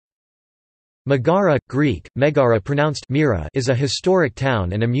Megara, Greek, Megara pronounced Mira, is a historic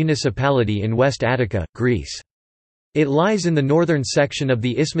town and a municipality in West Attica, Greece. It lies in the northern section of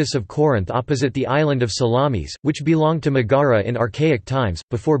the Isthmus of Corinth opposite the island of Salamis, which belonged to Megara in archaic times,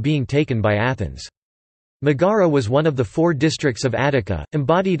 before being taken by Athens. Megara was one of the four districts of Attica,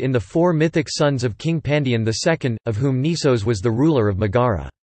 embodied in the four mythic sons of King Pandion II, of whom Nisos was the ruler of Megara.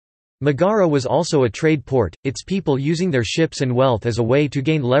 Megara was also a trade port, its people using their ships and wealth as a way to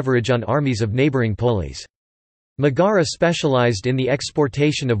gain leverage on armies of neighboring polis. Megara specialized in the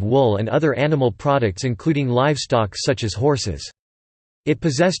exportation of wool and other animal products including livestock such as horses. It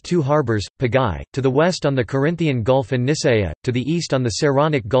possessed two harbors, Pegae, to the west on the Corinthian Gulf and Nisaea, to the east on the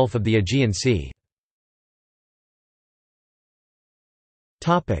Saronic Gulf of the Aegean Sea.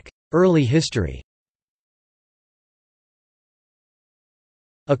 Early history.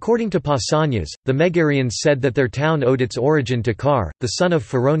 According to Pausanias, the Megarians said that their town owed its origin to Car, the son of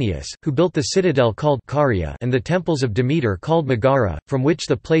Pharoneus, who built the citadel called Caria and the temples of Demeter called Megara, from which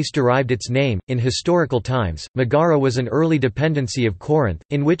the place derived its name. In historical times, Megara was an early dependency of Corinth,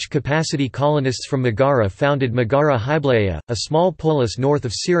 in which capacity colonists from Megara founded Megara Hyblaea, a small polis north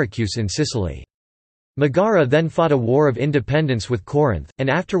of Syracuse in Sicily. Megara then fought a war of independence with Corinth, and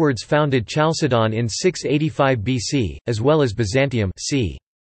afterwards founded Chalcedon in 685 BC, as well as Byzantium c.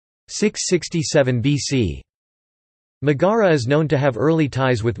 667 BC. Megara is known to have early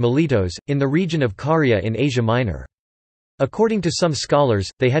ties with Miletos, in the region of Caria in Asia Minor. According to some scholars,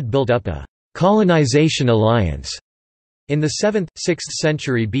 they had built up a colonization alliance. In the 7th–6th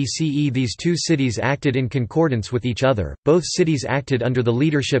century BCE these two cities acted in concordance with each other, both cities acted under the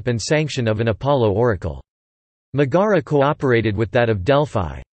leadership and sanction of an Apollo oracle. Megara cooperated with that of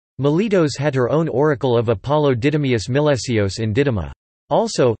Delphi. Miletos had her own oracle of Apollo Didymius Milesios in Didyma.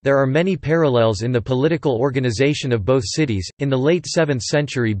 Also, there are many parallels in the political organization of both cities. In the late 7th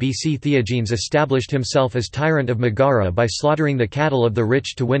century BC, Theogenes established himself as tyrant of Megara by slaughtering the cattle of the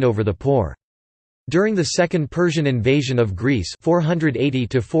rich to win over the poor. During the Second Persian invasion of Greece 480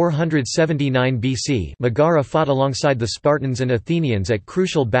 to 479 BC, Megara fought alongside the Spartans and Athenians at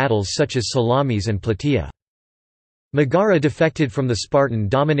crucial battles such as Salamis and Plataea. Megara defected from the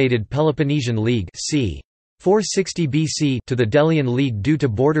Spartan-dominated Peloponnesian League c. 460 BC to the Delian League due to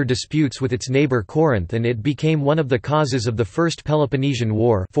border disputes with its neighbor Corinth, and it became one of the causes of the First Peloponnesian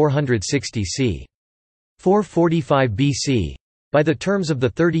War 460 c. 445 BC. By the terms of the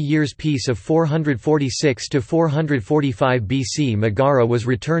 30 Years' Peace of 446 to 445 BC, Megara was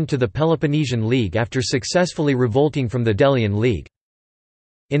returned to the Peloponnesian League after successfully revolting from the Delian League.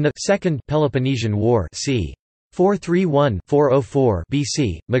 In the Second Peloponnesian War c. 431–404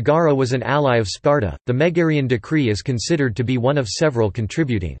 BC, Megara was an ally of Sparta. The Megarian decree is considered to be one of several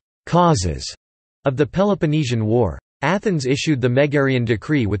contributing causes of the Peloponnesian War. Athens issued the Megarian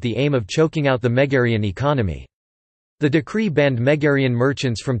decree with the aim of choking out the Megarian economy. The decree banned Megarian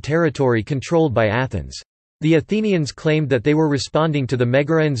merchants from territory controlled by Athens. The Athenians claimed that they were responding to the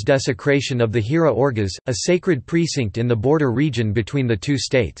Megarians' desecration of the Hera Orgas, a sacred precinct in the border region between the two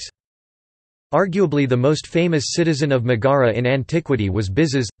states. Arguably the most famous citizen of Megara in antiquity was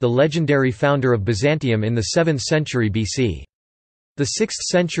Byzas, the legendary founder of Byzantium in the 7th century BC. The 6th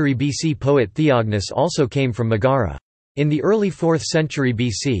century BC poet Theognis also came from Megara. In the early 4th century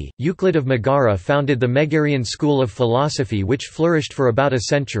BC, Euclid of Megara founded the Megarian school of philosophy, which flourished for about a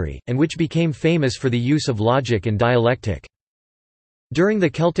century, and which became famous for the use of logic and dialectic. During the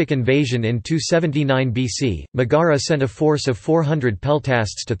Celtic invasion in 279 BC, Megara sent a force of 400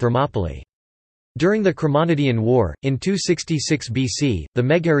 peltasts to Thermopylae. During the Chremonidean War, in 266 BC, the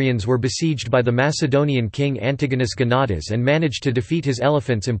Megarians were besieged by the Macedonian king Antigonus Gonatas and managed to defeat his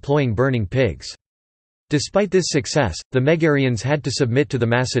elephants employing burning pigs. Despite this success, the Megarians had to submit to the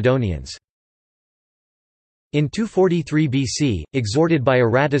Macedonians. In 243 BC, exhorted by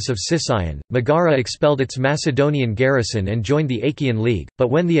Aratus of Sicyon, Megara expelled its Macedonian garrison and joined the Achaean League, but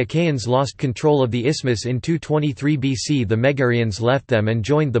when the Achaeans lost control of the isthmus in 223 BC, the Megarians left them and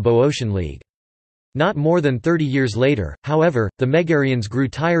joined the Boeotian League. Not more than 30 years later, however, the Megarians grew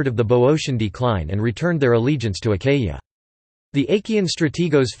tired of the Boeotian decline and returned their allegiance to Achaia. The Achaean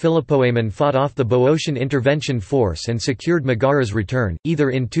strategos Philopoemen fought off the Boeotian intervention force and secured Megara's return, either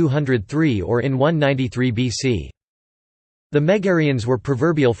in 203 or in 193 BC. The Megarians were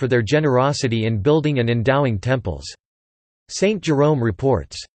proverbial for their generosity in building and endowing temples. Saint Jerome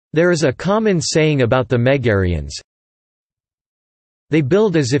reports, "There is a common saying about the Megarians. They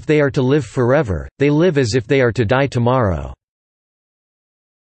build as if they are to live forever, they live as if they are to die tomorrow."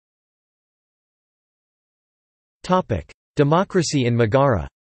 Democracy in Megara.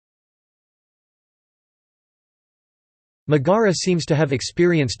 Megara seems to have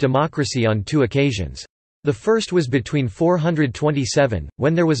experienced democracy on 2 occasions. The first was between 427,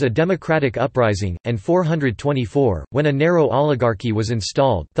 when there was a democratic uprising, and 424, when a narrow oligarchy was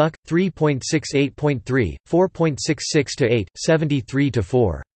installed. Thuc. 3.68.3, 4.66-8,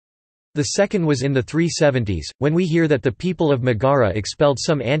 73-4. The second was in the 370s, when we hear that the people of Megara expelled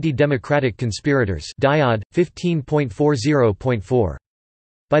some anti-democratic conspirators. Diod. 15.40.4.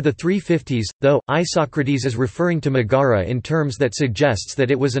 By the 350s, though, Isocrates is referring to Megara in terms that suggests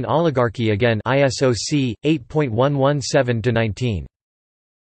that it was an oligarchy again. ISOC 8.117-19.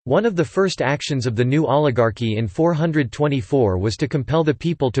 One of the first actions of the new oligarchy in 424 was to compel the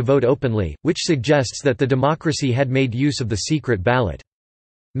people to vote openly, which suggests that the democracy had made use of the secret ballot.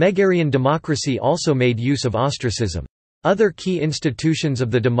 Megarian democracy also made use of ostracism. Other key institutions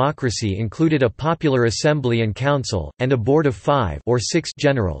of the democracy included a popular assembly and council, and a board of 5 or 6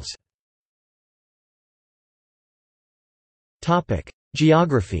 generals.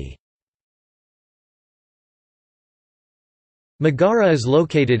 Geography. Megara is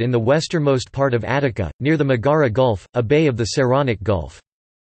located in the westernmost part of Attica, near the Megara Gulf, a bay of the Saronic Gulf.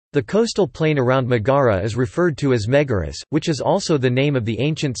 The coastal plain around Megara is referred to as Megaris, which is also the name of the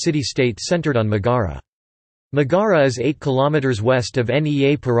ancient city-state centered on Megara. Megara is 8 km west of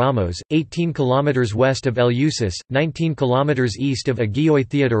Nea Peramos, 18 km west of Eleusis, 19 km east of Agioi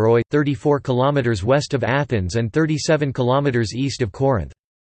Theodoroi, 34 km west of Athens and 37 km east of Corinth.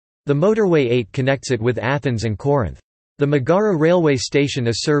 The motorway 8 connects it with Athens and Corinth. The Megara railway station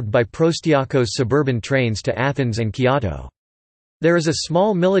is served by Proastiakos suburban trains to Athens and Kiato. There is a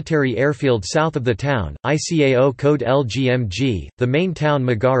small military airfield south of the town, ICAO code LGMG. The main town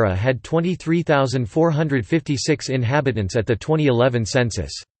Megara had 23,456 inhabitants at the 2011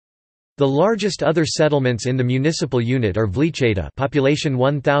 census. The largest other settlements in the municipal unit are Vlicheta, population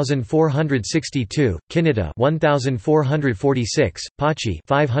 1,462, Kineta 1,446, Pachi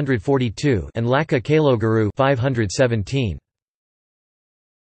 542, and Laka Kalogaru 517.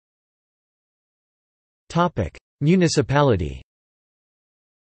 Topic: Municipality.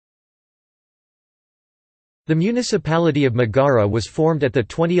 The municipality of Megara was formed at the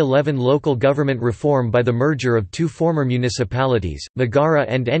 2011 local government reform by the merger of 2 former municipalities, Megara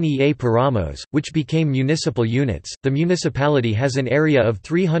and Nea Peramos, which became municipal units. The municipality has an area of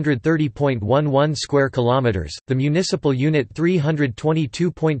 330.11 square kilometers, the municipal unit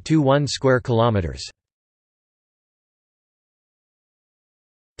 322.21 square kilometers.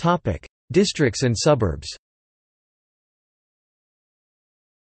 Topic: Districts and suburbs.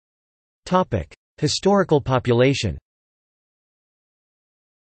 Topic: Historical population.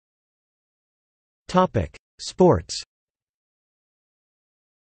 Sports.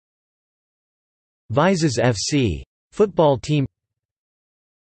 Vizes FC. Football team.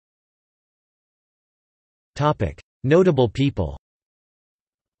 Notable people.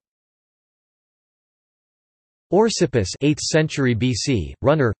 Orsippus 8th century BC,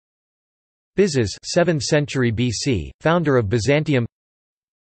 runner. Byzas 7th century BC, founder of Byzantium.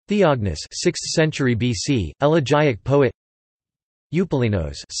 Theognis 6th century BC, elegiac poet.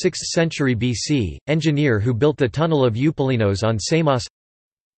 Eupalinos 6th century BC, engineer who built the tunnel of Eupalinos on Samos.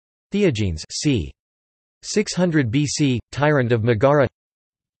 Theogenes c. 600 BC, tyrant of Megara.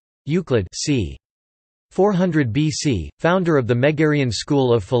 Euclid c. 400 BC, founder of the Megarian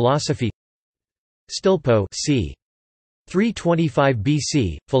school of philosophy. Stilpo c. 325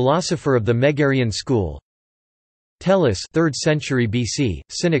 BC, philosopher of the Megarian school. Tellus 3rd century BC,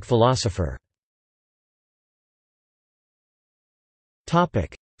 Cynic philosopher.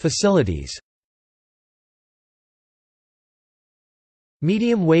 Topic: Facilities.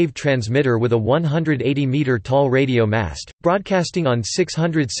 Medium wave transmitter with a 180-meter tall radio mast, broadcasting on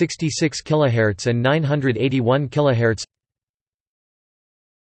 666 kHz and 981 kHz.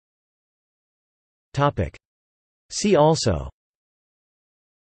 Topic: See also.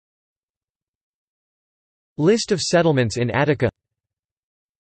 List of settlements in Attica.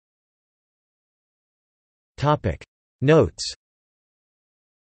 Topic: Notes.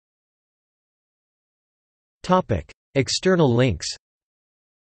 Topic: External links.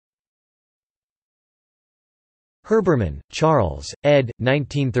 Herbermann, Charles, ed.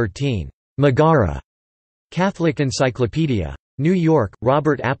 1913. Megara. Catholic Encyclopedia. New York,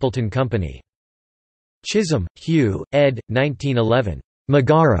 Robert Appleton Company. Chisholm, Hugh, ed. 1911.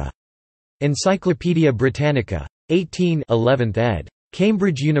 Megara. Encyclopædia Britannica. 18 11th ed.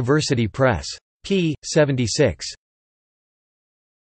 Cambridge University Press. p. 76.